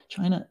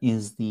China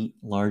is the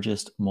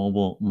largest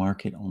mobile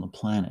market on the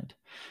planet.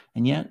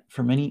 And yet,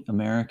 for many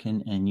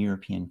American and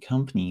European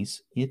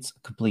companies, it's a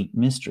complete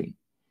mystery.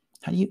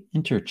 How do you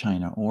enter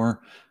China,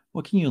 or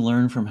what can you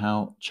learn from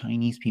how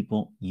Chinese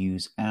people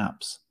use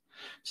apps?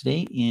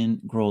 Today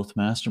in Growth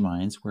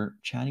Masterminds, we're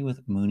chatting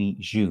with Mooney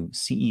Zhu,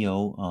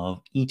 CEO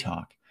of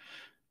eTalk,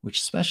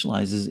 which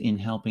specializes in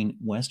helping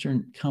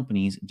Western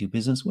companies do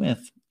business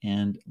with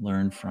and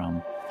learn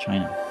from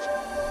China.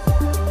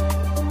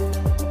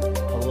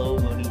 Hello,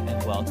 Moni,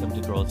 and welcome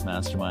to Growth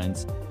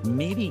Masterminds.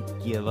 Maybe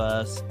give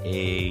us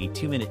a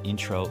 2-minute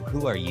intro.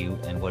 Who are you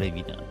and what have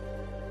you done?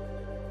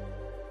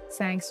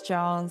 Thanks,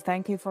 John.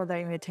 Thank you for the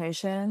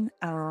invitation.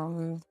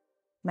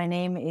 My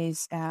name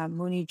is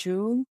Mooney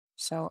Zhu.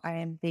 So I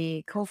am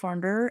the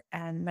co-founder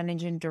and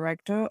managing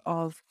director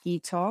of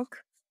eTalk.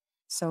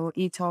 So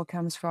eTalk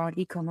comes from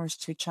e-commerce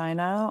to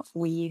China.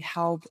 We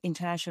help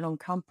international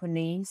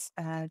companies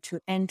to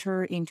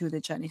enter into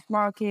the Chinese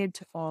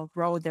market or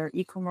grow their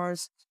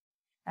e-commerce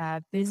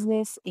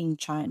business in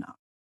China.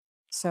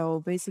 So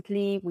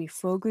basically, we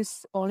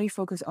only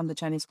focus on the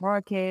Chinese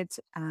market,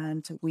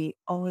 and we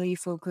only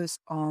focus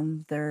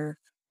on their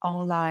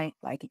online,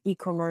 like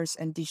e-commerce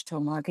and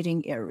digital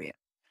marketing area.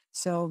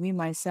 So me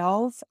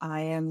myself,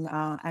 I am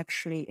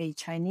actually a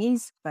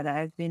Chinese, but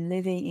I've been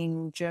living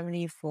in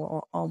Germany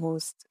for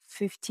almost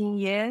 15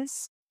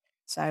 years.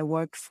 So I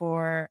work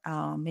for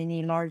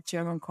many large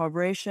German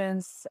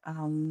corporations.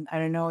 I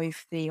don't know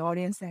if the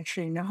audience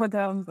actually know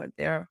them, but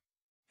they're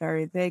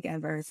very big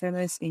and very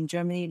famous in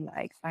Germany,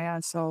 like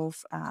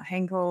Beiersdorf,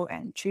 Henkel,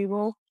 and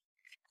Tchibo.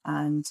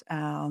 And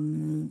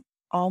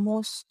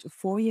almost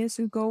 4 years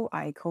ago,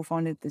 I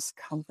co-founded this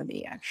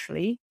company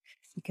actually,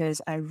 because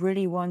I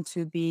really want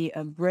to be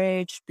a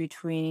bridge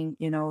between,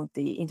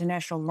 the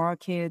international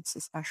markets,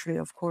 especially,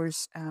 of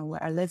course,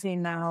 where I live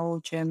in now,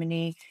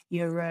 Germany,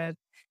 Europe,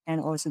 and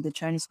also the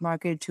Chinese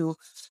market to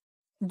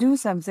do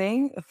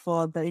something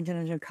for the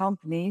international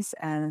companies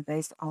and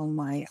based on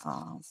my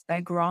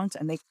background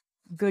and make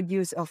good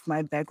use of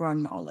my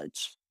background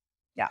knowledge.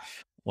 Yeah.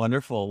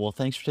 Wonderful. Well,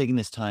 thanks for taking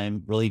this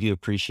time. Really do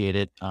appreciate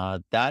it.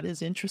 That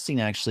is interesting,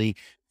 actually.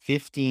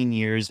 15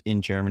 years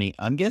in Germany.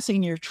 I'm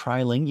guessing you're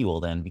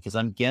trilingual then, because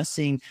I'm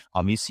guessing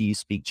obviously you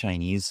speak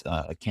Chinese,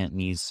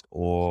 Cantonese,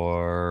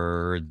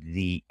 or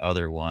the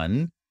other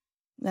one.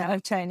 Now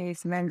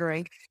Chinese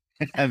Mandarin.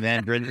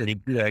 Mandarin, very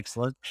good,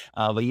 excellent.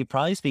 But you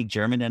probably speak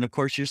German, and of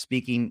course, you're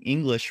speaking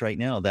English right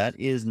now. That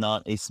is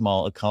not a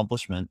small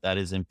accomplishment. That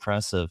is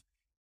impressive.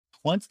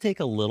 Want to take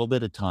a little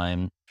bit of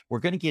time. We're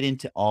going to get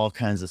into all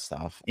kinds of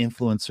stuff: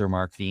 influencer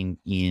marketing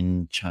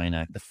in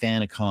China, the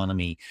fan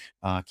economy,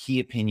 key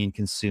opinion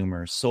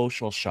consumers,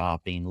 social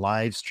shopping,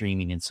 live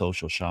streaming, and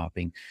social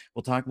shopping.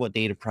 We'll talk about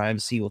data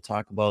privacy. We'll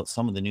talk about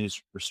some of the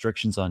news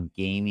restrictions on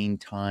gaming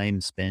time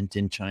spent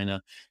in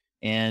China.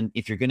 And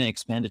if you're going to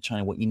expand to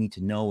China, what you need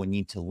to know and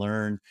need to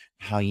learn,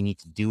 how you need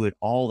to do it,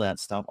 all that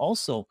stuff.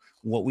 Also,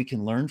 what we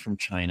can learn from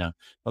China.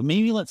 But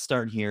maybe let's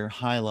start here,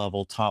 high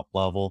level, top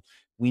level.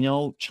 We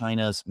know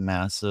China's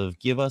massive.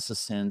 Give us a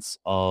sense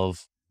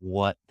of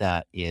what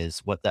that is,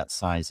 what that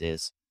size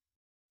is.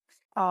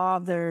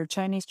 The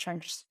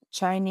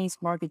Chinese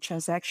market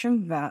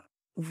transaction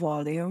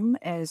volume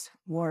is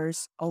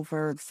worth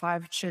over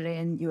 5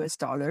 trillion US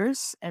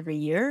dollars every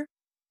year,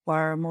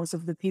 where most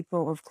of the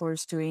people, of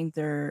course, doing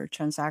their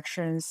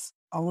transactions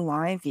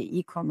online via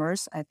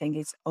e-commerce. I think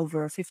it's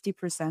over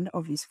 50%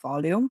 of this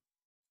volume.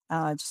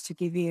 Just to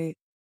give you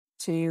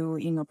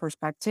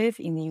perspective,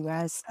 in the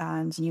US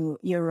and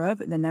Europe,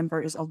 the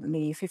number is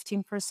only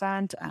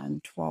 15%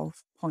 and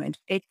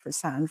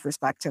 12.8%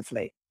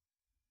 respectively.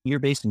 You're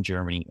based in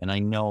Germany, and I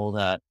know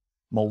that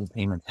mobile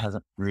payments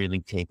hasn't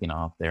really taken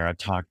off there. I've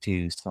talked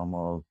to some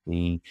of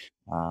the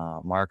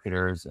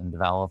marketers and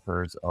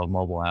developers of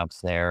mobile apps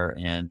there,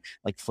 and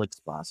like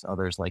Flixbus,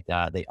 others like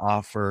that. They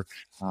offer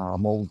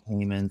mobile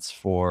payments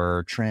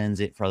for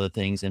transit, for other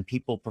things, and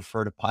people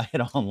prefer to buy it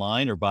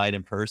online or buy it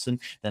in person,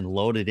 then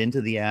load it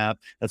into the app,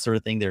 that sort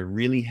of thing. They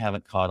really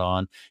haven't caught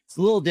on. It's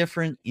a little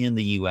different in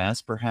the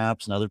US,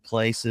 perhaps, and other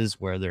places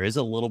where there is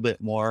a little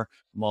bit more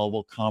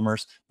mobile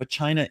commerce, but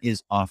China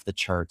is off the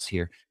charts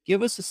here.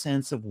 Give us a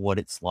sense of what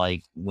it's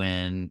like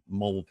when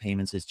mobile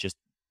payments is just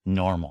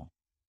normal.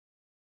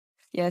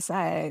 Yes,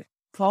 I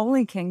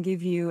probably can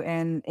give you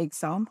an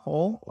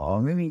example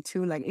or maybe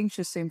two like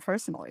interesting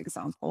personal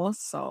examples.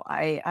 So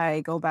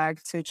I go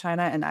back to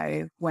China and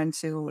I went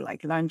to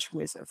like lunch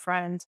with a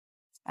friend,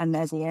 and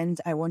at the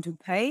end I want to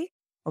pay,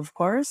 of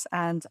course,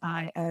 and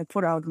I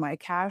put out my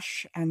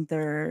cash, and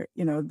their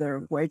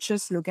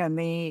waitress look at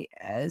me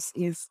as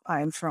if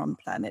I'm from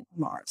planet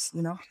Mars.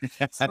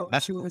 So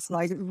she was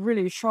like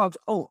really shocked.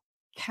 Oh,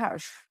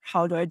 cash.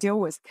 How do I deal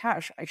with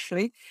cash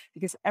actually?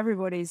 Because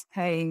everybody's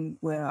paying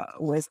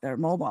with their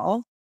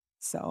mobile.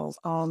 So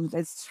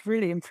it's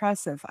really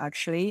impressive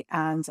actually.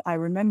 And I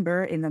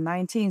remember in the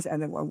 19th,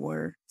 and when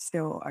we're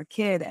still a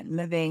kid and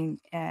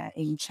living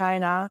in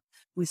China,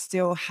 we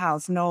still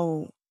have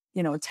no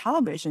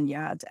television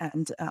yet.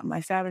 And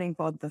my family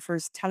bought the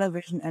first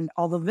television, and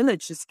all the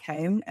villagers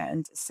came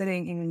and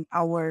sitting in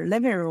our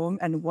living room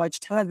and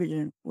watched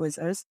television with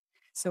us.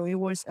 So it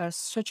was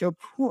such a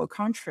poor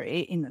country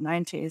in the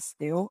 90s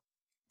still.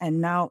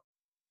 And now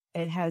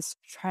it has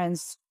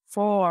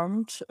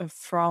transformed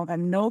from a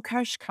no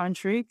cash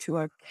country to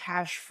a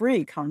cash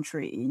free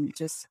country in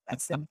just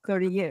less than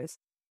 30 years.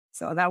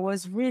 So that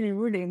was really,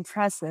 really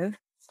impressive.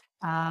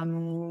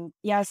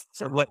 Yes.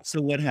 So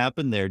what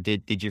happened there?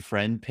 Did your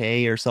friend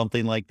pay or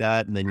something like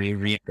that, and then you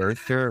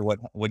reimbursed her, or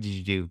what did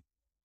you do?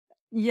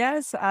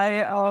 Yes,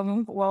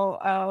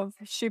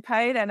 she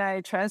paid and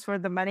I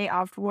transferred the money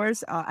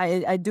afterwards.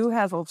 I do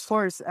have, of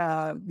course,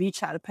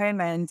 WeChat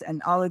payment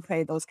and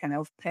Alipay, those kind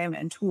of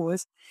payment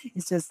tools.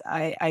 It's just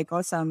I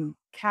got some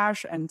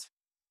cash,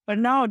 but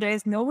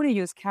nowadays nobody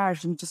use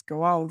cash and just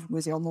go out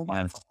with your mobile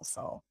Yes, phone.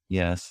 So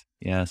yes,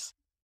 yes.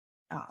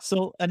 uh,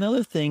 So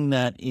another thing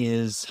that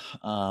is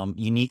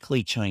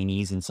uniquely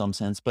Chinese in some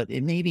sense, but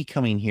it may be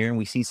coming here, and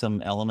we see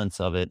some elements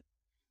of it.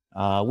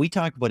 We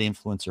talk about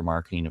influencer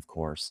marketing, of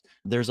course.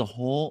 There's a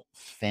whole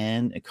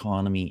fan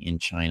economy in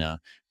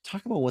China.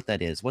 Talk about what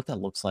that is, what that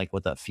looks like,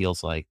 what that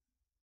feels like.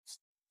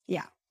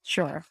 yeah,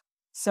 sure.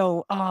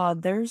 So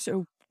there's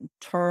a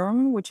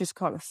term which is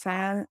called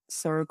fan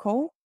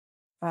circle,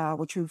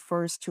 which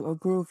refers to a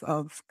group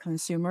of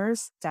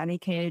consumers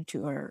dedicated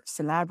to a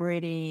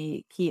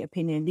celebrity, key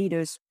opinion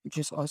leaders, which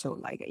is also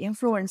like an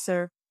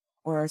influencer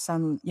or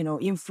some,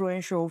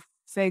 influential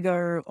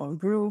figure or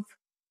group.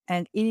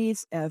 And it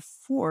is a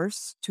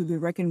force to be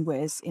reckoned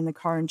with in the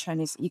current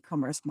Chinese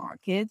e-commerce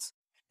market.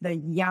 The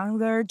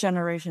younger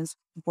generation's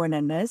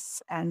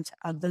willingness and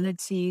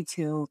ability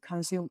to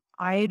consume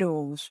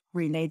idols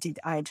related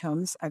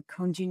items are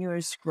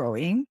continuous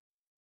growing,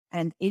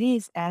 and it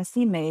is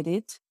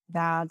estimated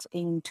that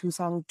in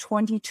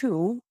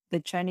 2022, the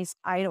Chinese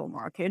idol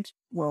market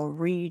will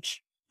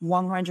reach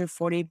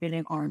 140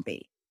 billion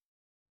RMB.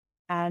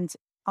 And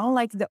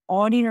unlike the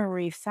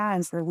ordinary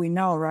fans that we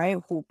know, right,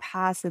 who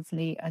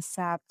passively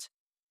accept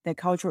the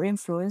cultural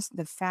influence,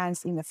 the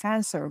fans in the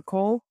fan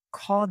circle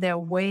call their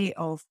way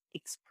of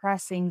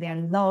expressing their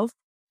love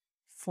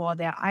for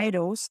their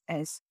idols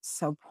as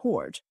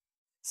support.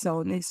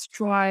 So they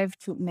strive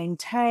to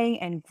maintain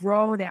and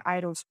grow their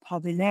idols'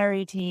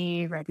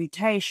 popularity,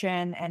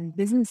 reputation, and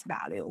business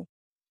value.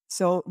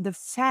 So the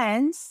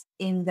fans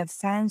in the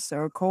fan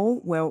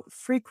circle will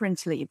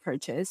frequently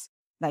purchase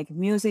like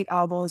music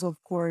albums,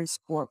 of course,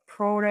 or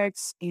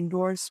products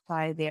endorsed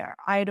by their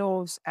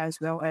idols, as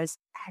well as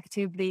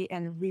actively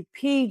and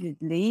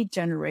repeatedly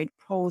generate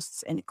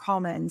posts and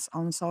comments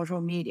on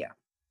social media.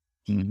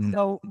 Mhm.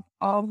 So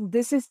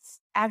this is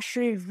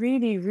actually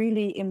really,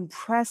 really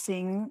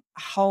impressing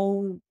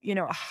how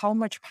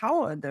much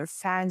power the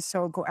fan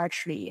circle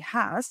actually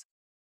has.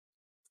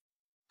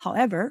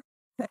 However,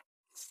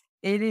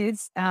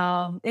 it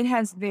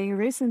has been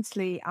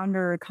recently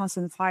under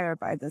constant fire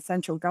by the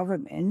central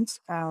government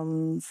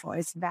for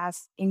its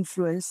vast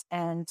influence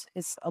and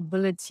its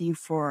ability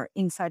for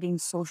inciting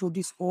social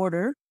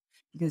disorder,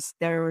 because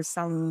there were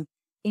some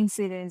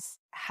incidents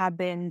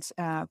happened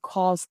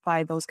caused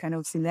by those kind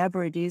of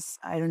celebrities.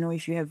 I don't know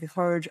if you have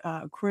heard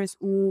Chris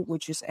Wu,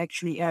 which is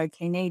actually a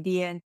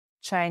Canadian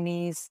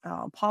Chinese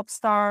pop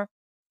star,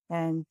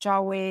 and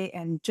Zhao Wei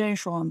and Zheng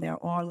Shuang. They're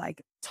all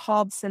like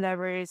top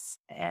celebrities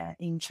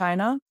in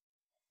China.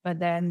 But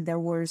then there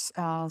was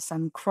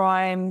some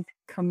crime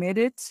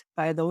committed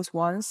by those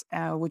ones,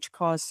 which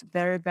caused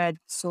very bad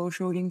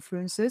social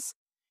influences.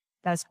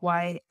 That's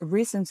why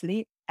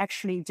recently,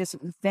 actually just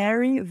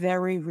very,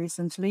 very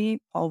recently,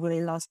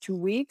 probably last 2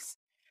 weeks,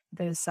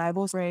 the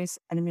Cyberspace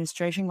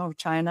Administration of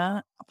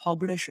China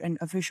published an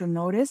official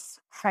notice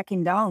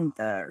cracking down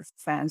the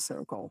fan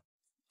circle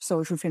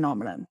social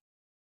phenomenon.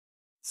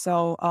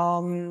 So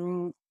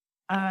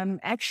I'm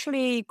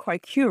actually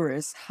quite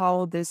curious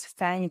how this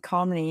fan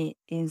economy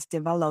is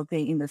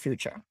developing in the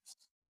future.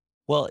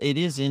 Well, it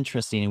is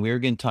interesting, and we were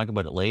going to talk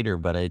about it later,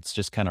 but it's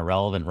just kind of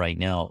relevant right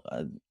now.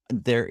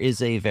 There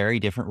is a very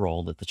different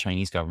role that the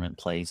Chinese government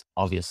plays,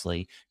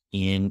 obviously,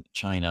 in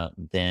China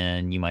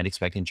than you might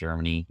expect in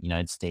Germany,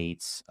 United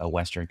States, a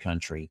Western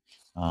country.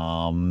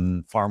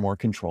 Far more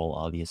control,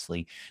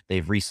 obviously.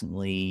 They've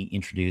recently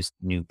introduced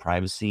new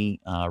privacy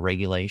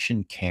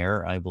regulation,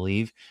 CARE, I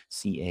believe,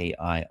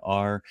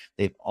 CAIR.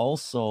 They've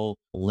also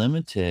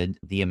limited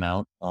the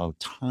amount of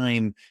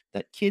time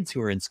that kids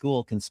who are in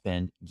school can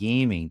spend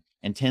gaming.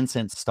 And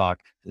Tencent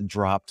stock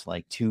dropped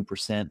like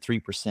 2%,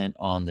 3%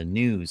 on the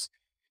news.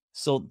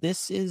 So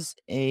this is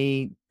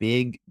a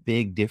big,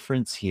 big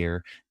difference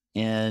here.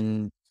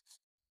 And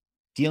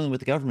dealing with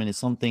the government is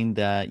something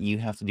that you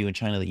have to do in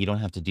China that you don't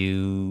have to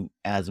do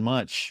as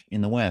much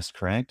in the West,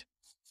 correct?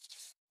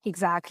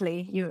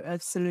 Exactly. You're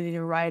absolutely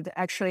right.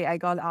 Actually, I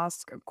got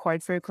asked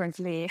quite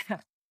frequently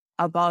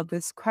about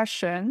this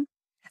question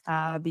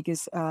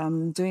because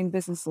doing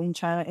business in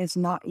China is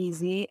not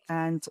easy,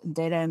 and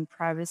data and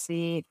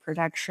privacy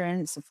protection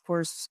is, of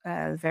course,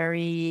 a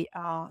very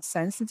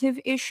sensitive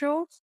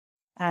issue,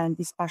 and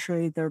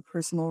especially their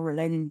personal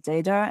related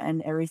data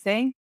and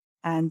everything.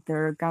 and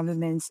the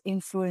government's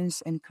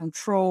influence and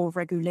control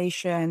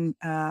regulation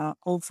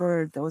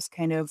over those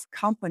kind of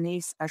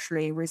companies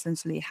actually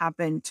recently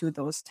happened to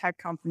those tech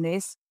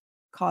companies,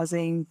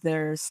 causing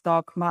their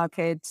stock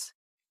market,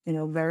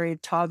 very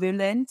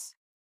turbulent.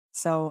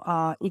 So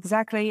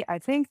exactly, I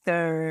think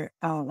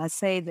let's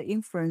say the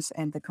influence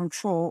and the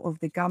control of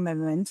the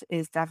government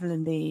is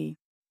definitely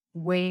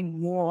way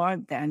more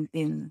than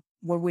in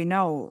what we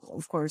know,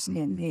 of course,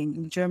 Mhm.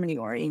 in Germany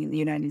or in the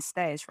United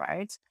States,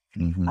 right?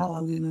 Mhm.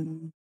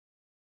 Um,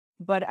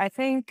 but I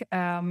think,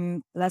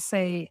 let's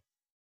say,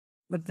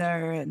 but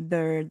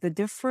the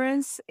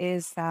difference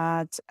is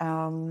that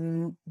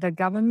the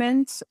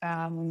government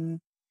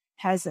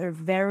has a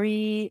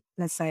very,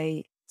 let's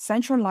say,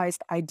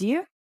 centralized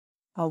idea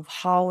of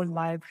how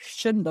life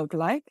should look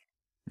like,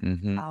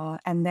 Mhm.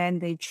 and then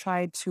they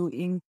try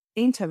to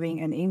intervene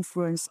and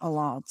influence a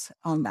lot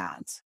on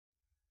that.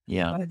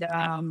 Yeah. But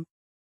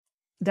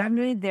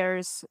definitely,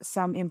 there's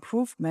some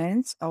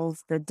improvements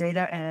of the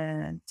data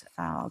and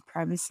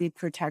privacy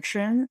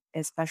protection,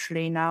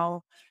 especially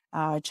now.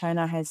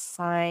 China has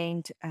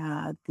signed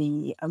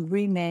the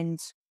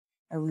agreement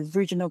with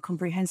Regional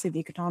Comprehensive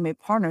Economic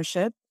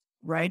Partnership,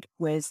 right,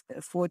 with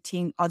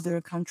 14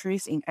 other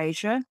countries in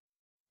Asia.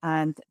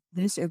 And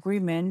this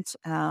agreement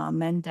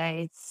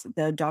mandates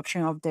the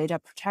adoption of data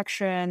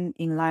protection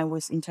in line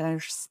with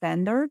international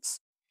standards.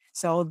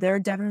 So there are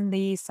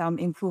definitely some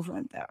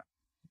improvement there.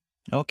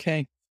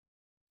 Okay.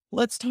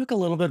 Let's talk a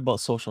little bit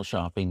about social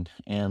shopping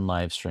and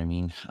live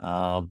streaming,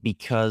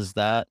 because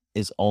that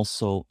is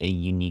also a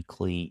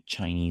uniquely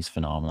Chinese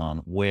phenomenon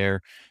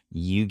where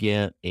you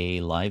get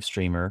a live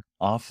streamer,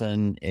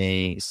 often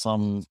a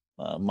some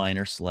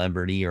minor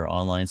celebrity or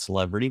online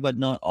celebrity, but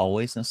not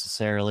always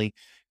necessarily,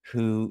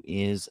 who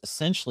is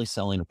essentially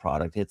selling a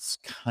product. It's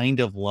kind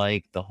of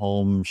like the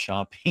home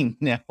shopping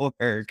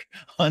network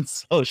on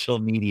social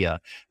media.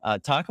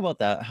 Talk about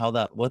that, how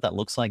that, what that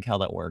looks like, how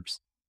that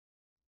works.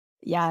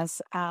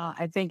 Yes,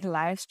 I think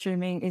live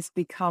streaming is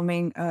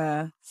becoming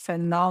a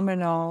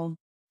phenomenal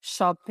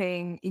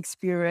shopping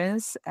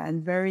experience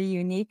and very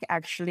unique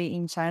actually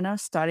in China,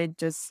 started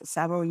just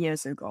several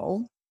years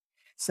ago.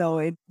 So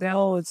it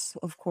builds,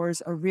 of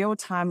course, a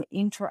real-time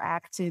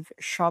interactive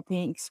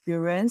shopping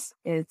experience.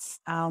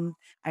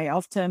 I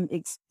often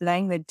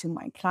explain it to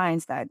my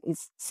clients that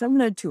it's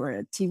similar to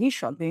a TV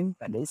shopping,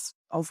 but it's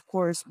of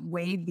course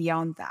way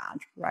beyond that,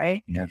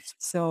 right? Yes.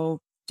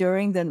 So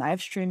during the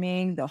live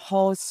streaming, the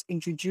host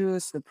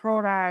introduces the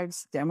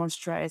products,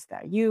 demonstrates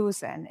their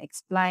use, and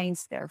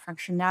explains their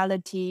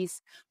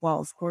functionalities, while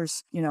of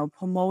course,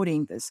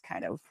 promoting this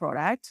kind of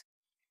product.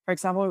 For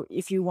example,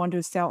 if you want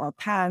to sell a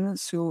pan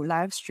through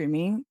live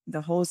streaming,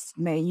 the host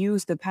may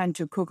use the pan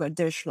to cook a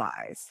dish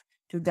live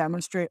to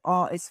demonstrate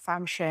all its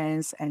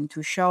functions and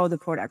to show the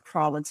product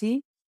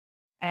quality.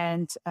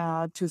 And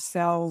to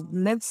sell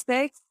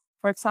lipsticks,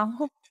 for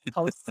example,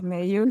 hosts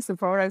may use the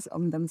products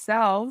on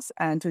themselves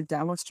and to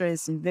demonstrate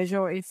some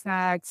visual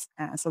effects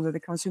so that the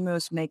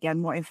consumers may get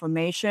more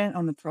information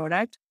on the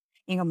product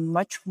in a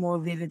much more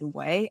vivid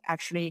way.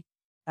 Actually,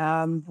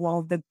 one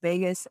of the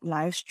biggest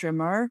live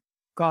streamer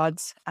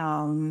got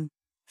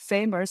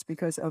famous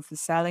because of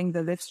selling the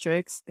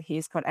lipsticks.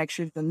 He's called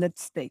actually the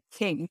lipstick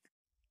king.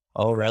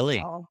 Oh,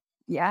 really? Oh,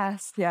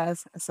 yes,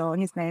 yes. So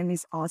his name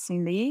is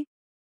Austin Lee.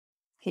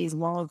 He's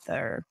one of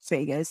the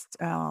biggest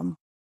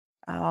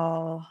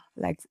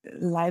like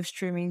live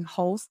streaming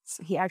hosts.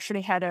 He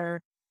actually had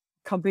a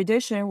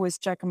competition with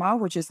Jack Ma,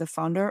 which is the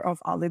founder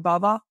of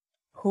Alibaba,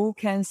 who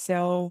can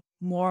sell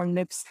more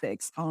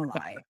lipsticks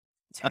online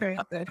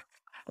during the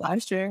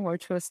live stream,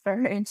 which was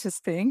very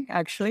interesting,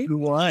 actually. Who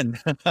won?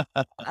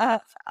 Uh,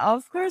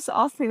 of course,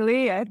 Austin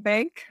Lee, I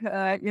think.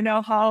 You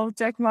know how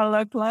Jack Ma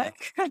looked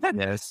like?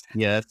 Yes,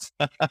 yes.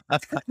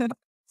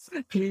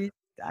 he,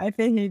 I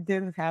think he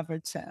didn't have a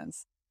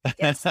chance.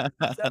 Yes.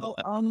 So,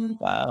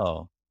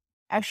 Wow.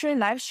 actually,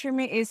 live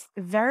streaming is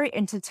very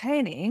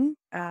entertaining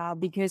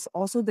because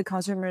also the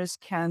consumers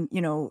can,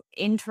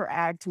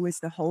 interact with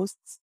the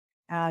hosts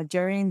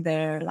during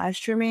their live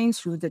streaming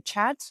through the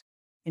chat.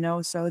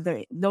 So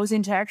those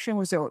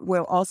interactions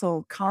will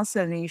also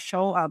constantly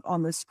show up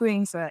on the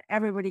screen so that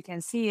everybody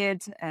can see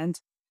it. And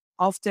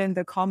often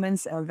the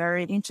comments are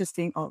very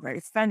interesting or very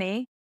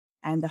funny,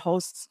 and the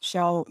hosts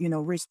shall,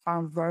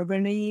 respond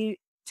verbally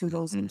to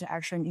those Mhm,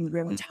 interactions in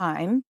real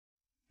time.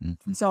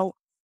 mhm. So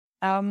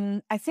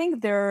I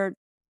think there are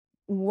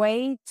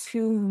way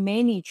too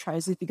many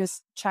choices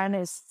because China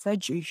is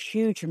such a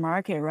huge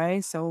market,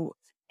 right? So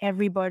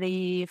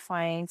everybody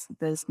finds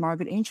this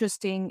market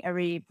interesting.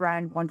 Every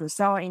brand want to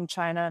sell in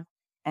China,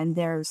 and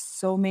there's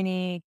so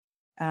many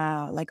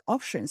like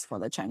options for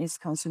the Chinese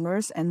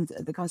consumers, and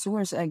the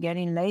consumers are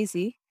getting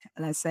lazy,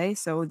 let's say,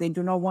 so they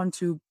do not want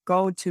to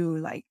go to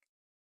like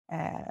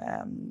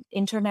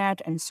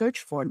internet and search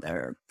for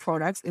their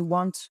products. They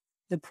want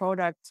the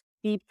product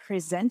be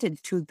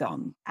presented to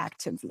them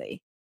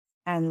actively.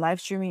 And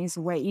live streaming is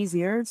way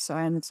easier. So,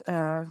 and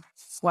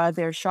while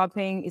they're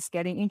shopping, it's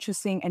getting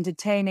interesting,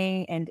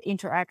 entertaining, and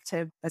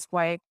interactive. That's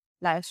why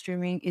live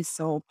streaming is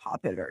so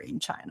popular in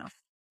China.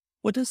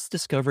 What does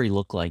discovery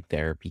look like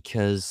there?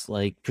 Because,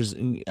 like,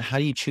 how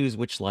do you choose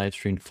which live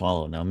stream to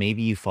follow? Now,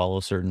 maybe you follow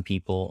certain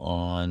people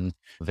on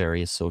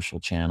various social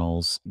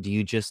channels. Do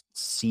you just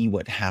see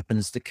what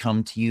happens to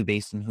come to you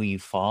based on who you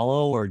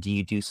follow, or do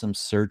you do some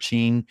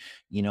searching?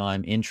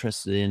 I'm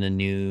interested in a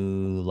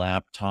new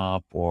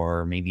laptop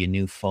or maybe a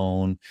new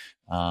phone,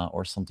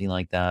 or something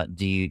like that.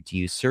 Do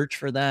you search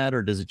for that,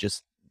 or does it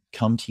just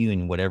come to you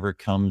and whatever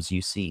comes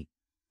you see?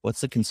 What's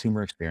the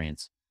consumer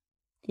experience?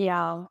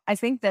 Yeah, I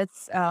think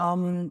that's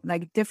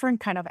like different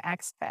kind of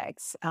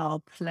aspects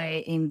play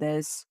in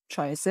these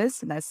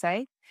choices, let's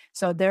say.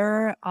 So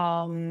there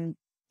are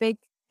big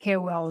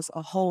KOLs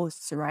or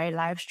hosts, right?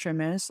 Live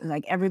streamers,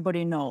 like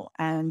everybody know,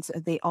 and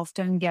they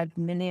often get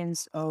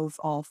millions of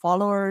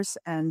followers.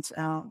 And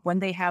when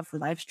they have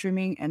live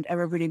streaming and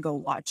everybody go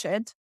watch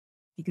it,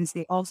 because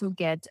they also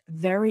get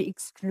very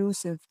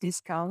exclusive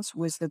discounts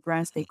with the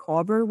brands they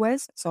collaborate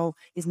with. So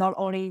it's not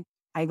only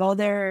I go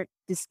there,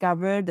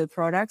 discover the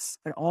products,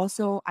 but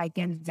also I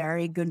get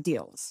very good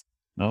deals.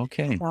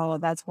 Okay. So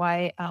that's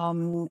why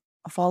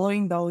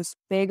following those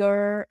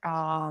bigger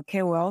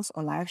KOLs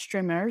or live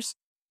streamers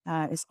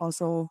is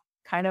also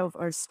kind of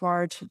a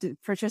smart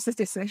purchase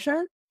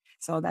decision.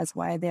 So that's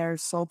why they're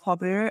so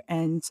popular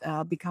and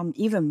become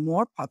even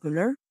more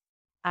popular.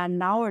 And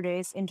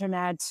nowadays,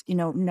 internet,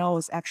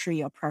 knows actually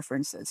your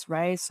preferences,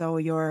 right? So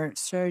your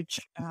search,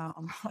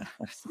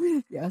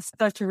 your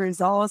search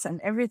results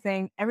and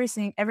everything,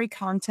 every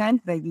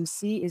content that you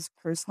see is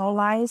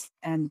personalized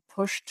and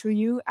pushed to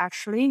you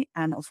actually.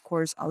 And of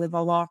course,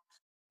 Alibaba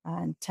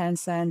and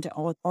Tencent,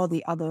 all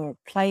the other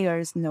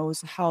players knows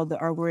how the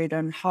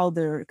algorithm, how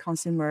the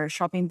consumer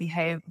shopping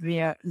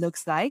behavior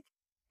looks like.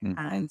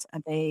 And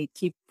they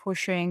keep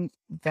pushing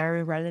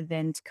very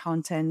relevant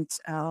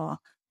content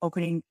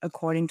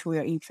according to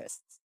your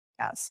interests.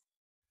 Yes.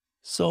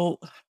 So,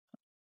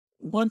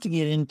 want to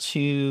get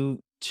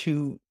into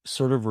two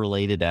sort of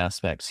related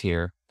aspects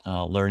here,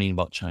 learning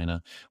about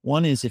China.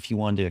 One is if you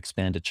want to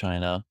expand to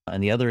China,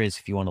 and the other is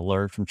if you want to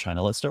learn from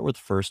China. Let's start with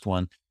the first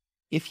one.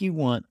 If you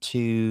want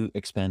to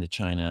expand to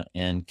China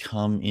and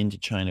come into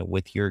China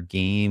with your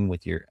game,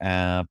 with your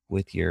app,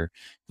 with your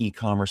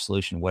e-commerce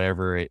solution,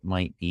 whatever it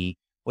might be,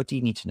 what do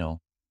you need to know?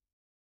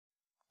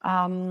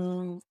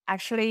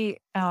 Actually,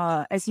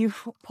 as you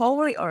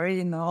probably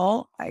already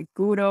know, like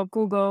Google,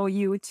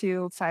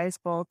 YouTube,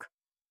 Facebook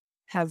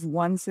have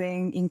one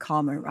thing in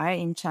common, right?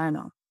 In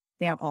China,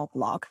 they are all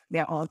blocked, they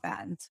are all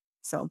banned.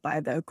 So by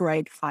the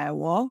Great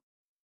Firewall.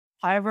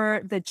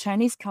 However, the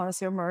Chinese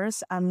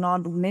consumers are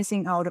not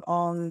missing out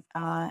on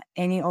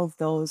any of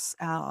those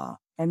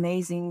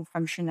amazing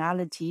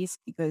functionalities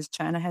because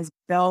China has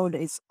built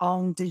its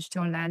own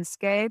digital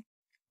landscape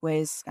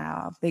with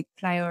big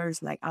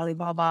players like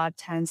Alibaba,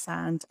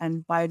 Tencent,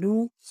 and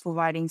Baidu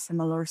providing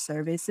similar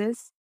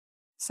services.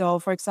 So,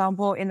 for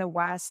example, in the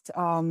West,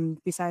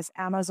 besides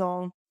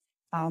Amazon,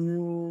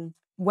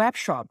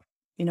 Webshop,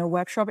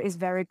 Webshop is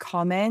very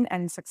common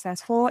and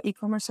successful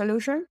e-commerce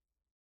solution.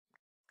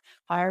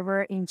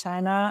 However, in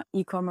China,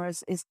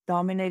 e-commerce is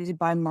dominated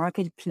by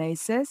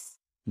marketplaces.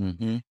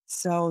 Hmm.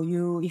 So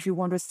if you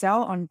want to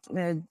sell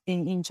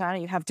in China,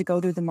 you have to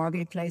go to the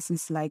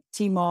marketplaces like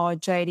Tmall,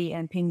 JD,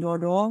 and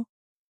Pinduoduo,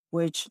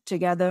 which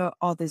together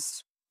all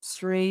these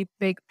three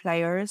big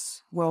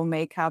players will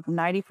make up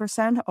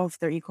 90% of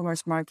the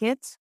e-commerce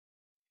market.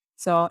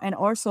 So, and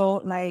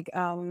also like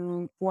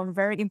one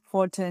very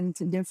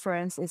important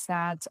difference is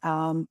that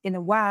in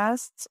the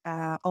West,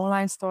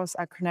 online stores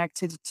are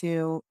connected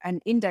to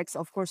an index,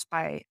 of course,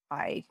 by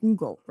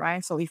Google,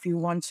 right? So if you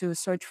want to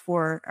search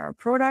for a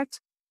product,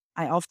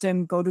 I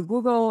often go to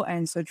Google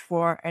and search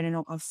for, I don't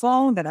know, a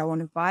phone that I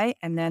want to buy,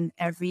 and then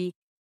every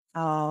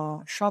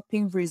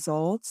shopping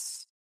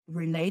results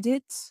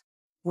related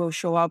will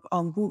show up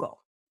on Google.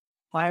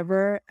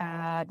 However,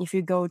 if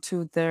you go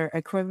to the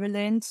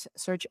equivalent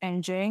search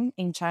engine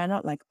in China,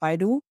 like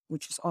Baidu,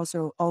 which is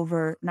also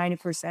over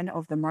 90%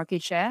 of the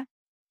market share,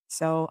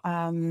 so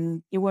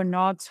you will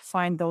not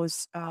find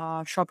those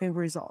shopping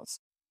results.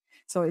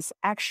 So it's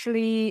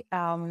actually,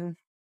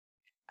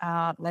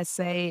 let's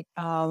say,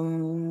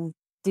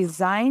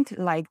 designed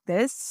like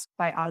this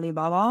by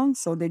Alibaba.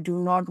 So they do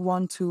not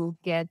want to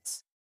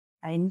get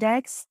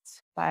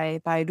indexed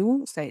by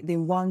Baidu. So they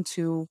want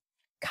to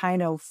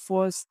kind of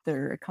force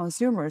their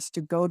consumers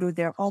to go to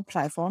their own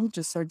platform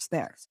to search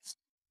there.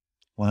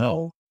 Wow.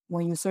 So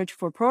when you search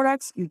for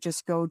products, you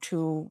just go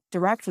to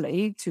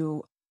directly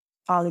to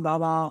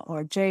Alibaba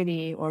or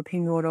JD or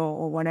Pinduoduo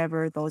or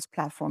whatever those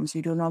platforms.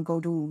 You do not go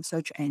to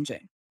search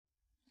engine.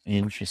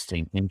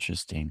 Interesting.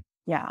 Interesting.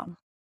 Yeah.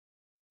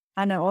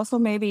 And also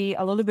maybe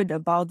a little bit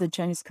about the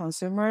Chinese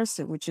consumers,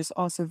 which is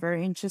also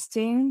very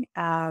interesting.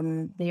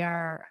 They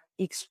are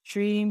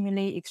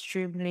extremely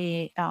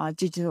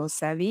digital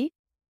savvy.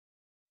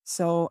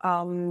 So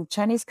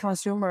Chinese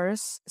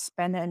consumers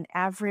spend an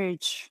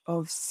average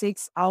of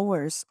 6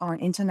 hours on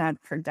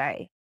internet per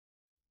day.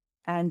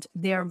 And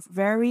they are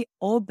very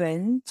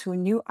open to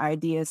new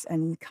ideas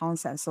and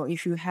concepts. So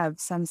if you have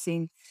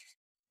something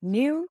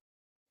new,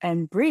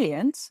 and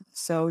brilliant.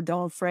 So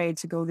don't afraid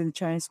to go to the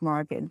Chinese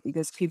market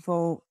because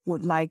people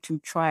would like to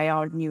try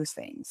out new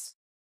things.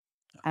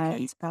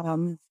 Okay.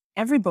 And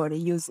everybody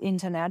use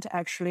internet.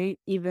 Actually,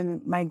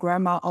 even my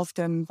grandma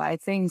often buy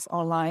things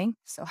online.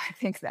 So I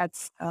think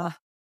that's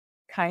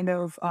kind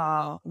of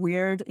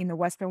weird in the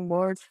Western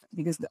world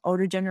because the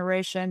older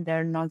generation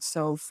they're not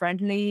so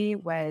friendly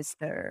with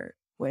their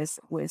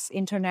with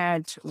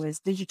internet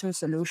with digital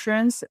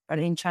solutions. But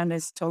in China,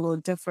 it's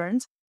totally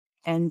different,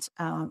 and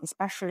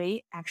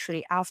especially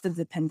actually after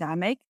the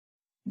pandemic,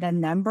 the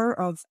number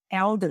of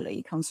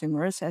elderly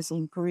consumers has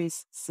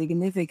increased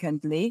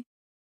significantly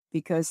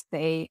because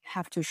they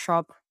have to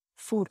shop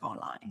food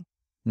online.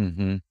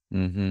 Mm-hmm.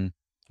 Mm-hmm.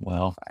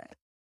 Well, Right.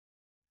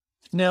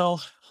 now,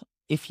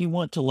 if you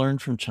want to learn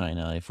from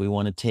China, if we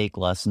want to take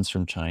lessons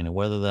from China,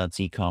 whether that's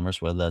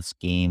e-commerce, whether that's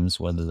games,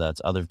 whether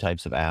that's other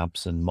types of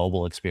apps and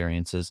mobile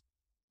experiences,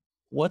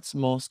 what's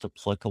most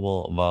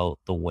applicable about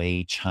the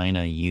way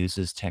China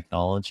uses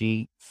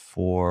technology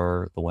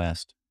for the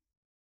West?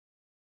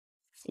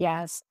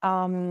 Yes.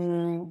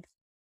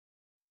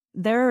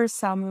 There are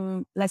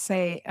some, let's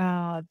say,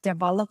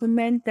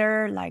 development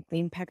there, like the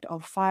impact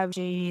of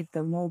 5G,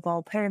 the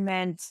mobile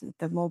payments,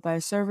 the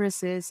mobile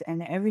services,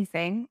 and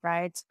everything,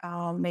 right?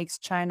 Makes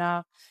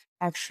China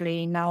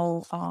actually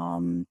now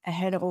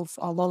ahead of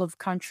a lot of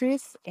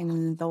countries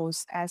in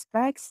those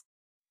aspects.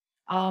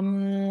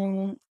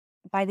 Um,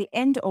 by the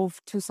end of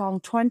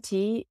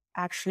 2020,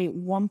 actually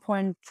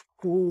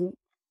 1.2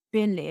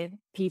 billion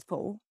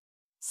people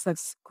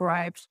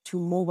subscribed to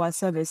mobile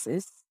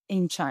services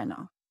in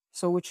China.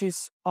 So, which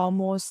is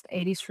almost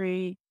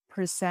 83%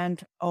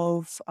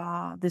 of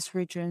this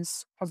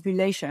region's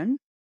population.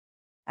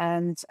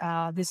 And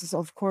this is,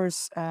 of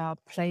course,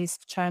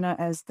 placed China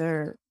as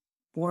the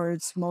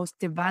world's most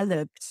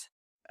developed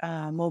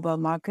mobile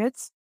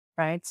markets,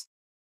 right?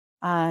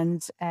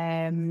 And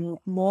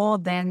more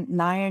than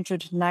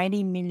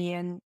 990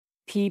 million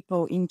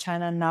people in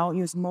China now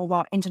use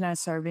mobile internet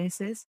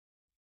services,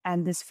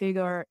 and this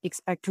figure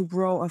expect to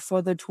grow a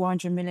further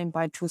 200 million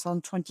by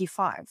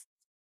 2025.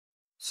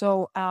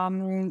 So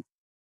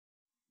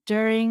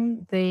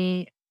during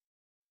the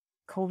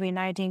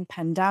COVID-19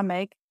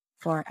 pandemic,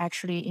 or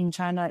actually in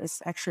China,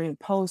 it's actually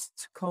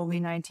post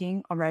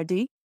COVID-19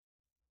 already.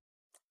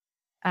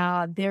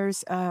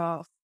 There's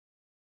a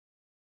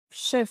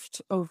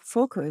shift of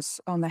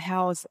focus on the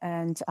health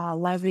and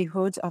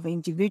livelihood of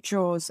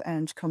individuals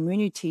and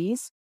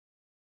communities.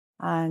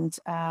 And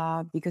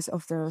because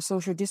of the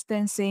social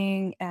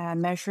distancing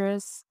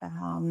measures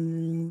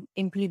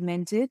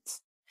implemented,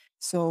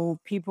 so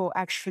people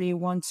actually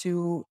want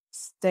to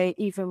stay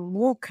even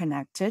more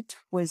connected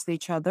with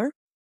each other.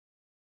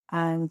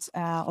 And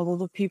a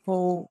lot of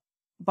people,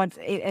 but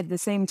at the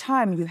same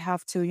time, you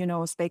have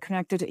to, stay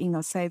connected in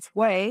a safe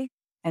way.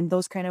 And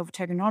those kind of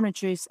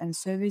technologies and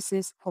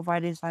services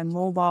provided by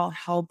mobile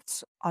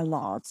helped a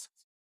lot,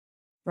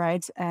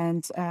 right?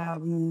 And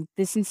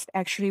this is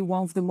actually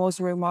one of the most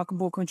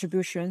remarkable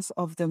contributions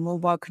of the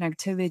mobile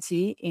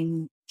connectivity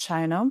in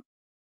China.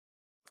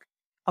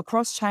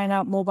 Across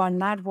China, mobile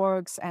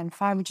networks and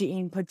 5G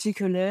in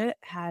particular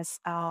has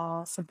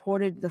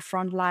supported the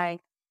frontline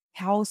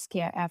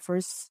healthcare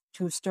efforts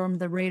to stem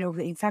the rate of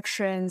the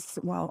infections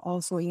while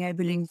also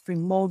enabling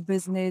remote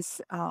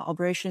business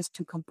operations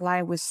to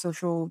comply with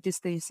social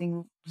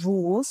distancing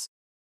rules.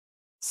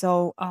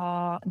 So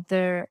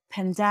the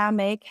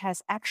pandemic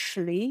has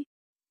actually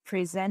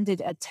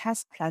presented a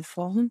test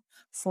platform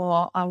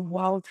for a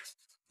wide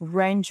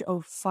range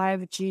of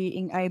 5G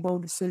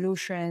enabled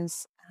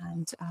solutions.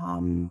 And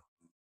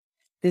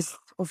this,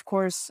 of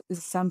course,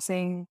 is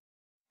something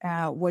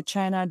what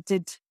China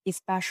did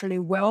especially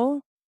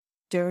well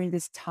during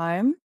this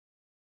time.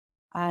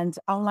 And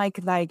unlike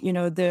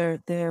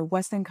the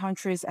Western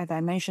countries, as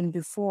I mentioned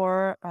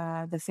before,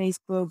 the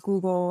Facebook,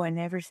 Google, and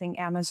everything,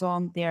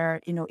 Amazon,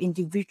 they're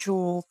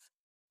individual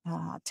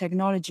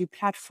technology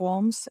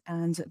platforms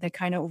and the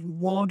kind of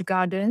walled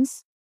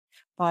gardens.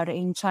 But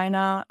in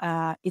China,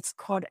 it's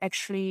called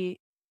actually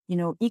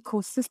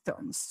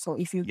ecosystems. So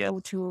if you Yes. go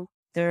to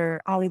the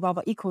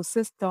Alibaba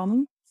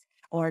ecosystem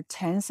or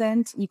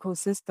Tencent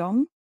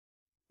ecosystem,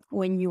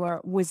 when you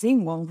are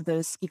within one of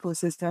those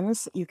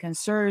ecosystems, you can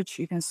search,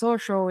 you can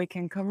social, you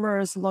can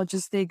commerce,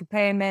 logistic,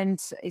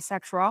 payments,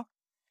 etc.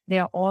 They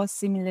are all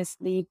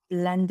seamlessly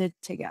blended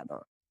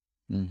together.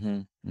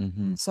 Mm-hmm.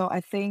 Mm-hmm. So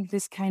I think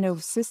this kind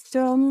of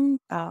system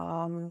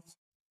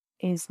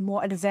is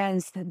more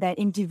advanced than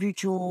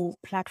individual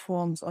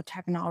platforms or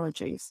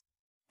technologies.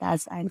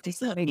 That's I What does think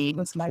that it mean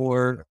was my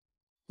for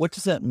what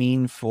does that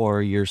mean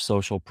for your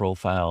social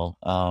profile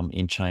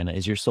in China?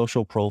 Is your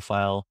social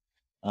profile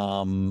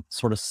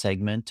sort of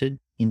segmented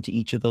into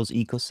each of those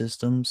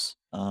ecosystems?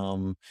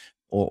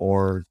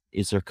 Or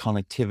is there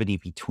connectivity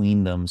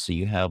between them? So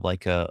you have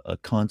like a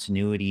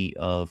continuity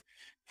of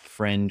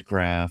friend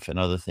graph and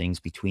other things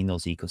between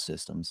those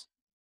ecosystems.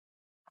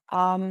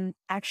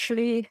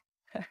 actually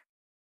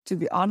to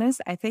be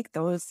honest, I think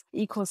those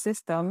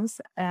ecosystems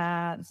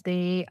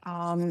they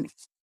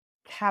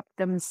kept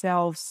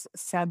themselves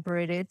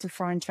separated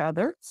from each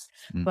other,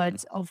 Mhm.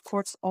 but of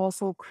course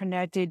also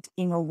connected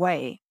in a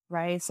way,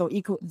 right? So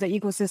the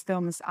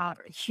ecosystems are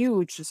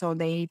huge. So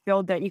they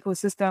build their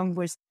ecosystem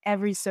with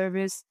every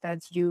service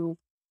that your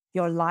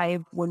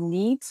life will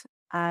need,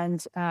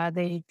 and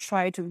they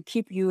try to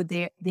keep you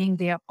there in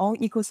their own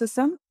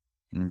ecosystem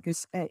Mm.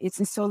 because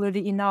it's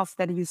already enough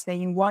that you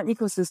stay in one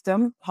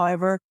ecosystem.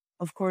 However,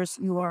 of course,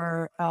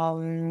 your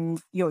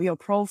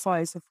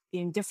profile is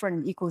in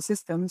different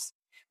ecosystems.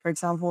 For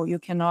example, you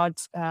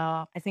cannot.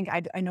 I think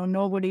I know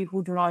nobody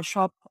who do not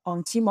shop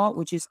on Tmall,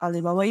 which is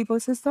Alibaba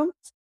ecosystem,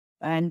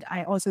 and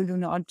I also do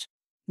not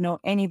know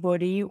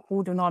anybody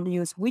who do not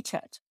use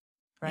WeChat,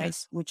 right?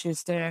 Yes. Which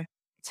is the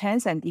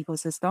Tencent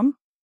ecosystem.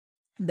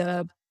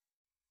 The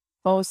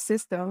both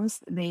systems,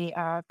 they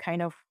are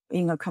kind of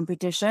in a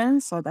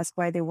competition. So that's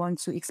why they want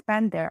to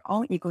expand their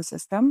own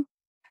ecosystem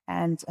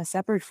and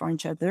separate from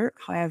each other.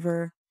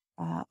 However,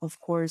 of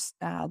course,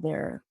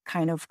 they're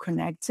kind of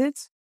connected.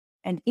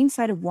 And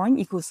inside of one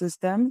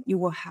ecosystem, you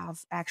will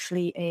have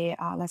actually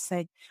let's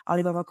say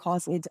Alibaba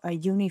calls it a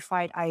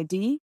unified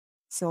ID.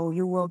 So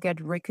you will get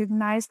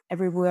recognized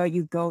everywhere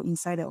you go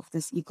inside of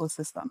this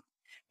ecosystem,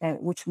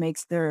 which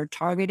makes their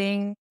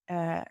targeting,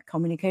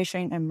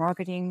 communication, and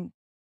marketing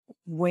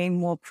way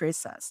more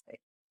precise.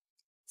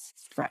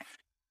 Right.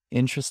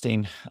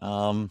 Interesting.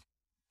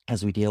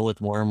 As we deal with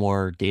more and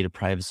more data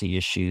privacy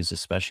issues,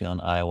 especially on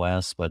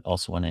iOS, but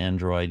also on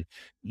Android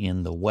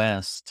in the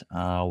West,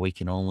 we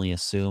can only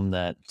assume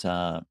that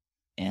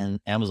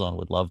and Amazon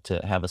would love to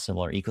have a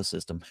similar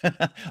ecosystem.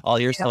 All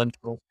your Yep.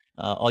 central,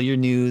 all your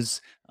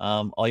news,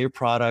 all your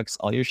products,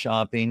 all your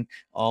shopping,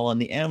 all on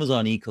the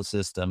Amazon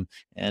ecosystem.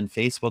 And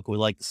Facebook would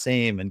like the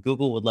same, and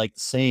Google would like the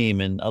same,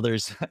 and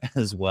others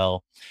as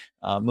well.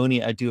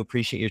 Mooney, I do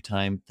appreciate your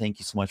time. Thank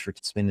you so much for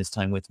spending this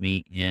time with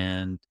me,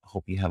 and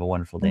hope you have a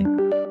wonderful day.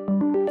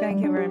 Thank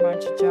you very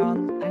much,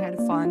 John. I had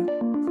fun.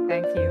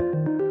 Thank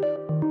you.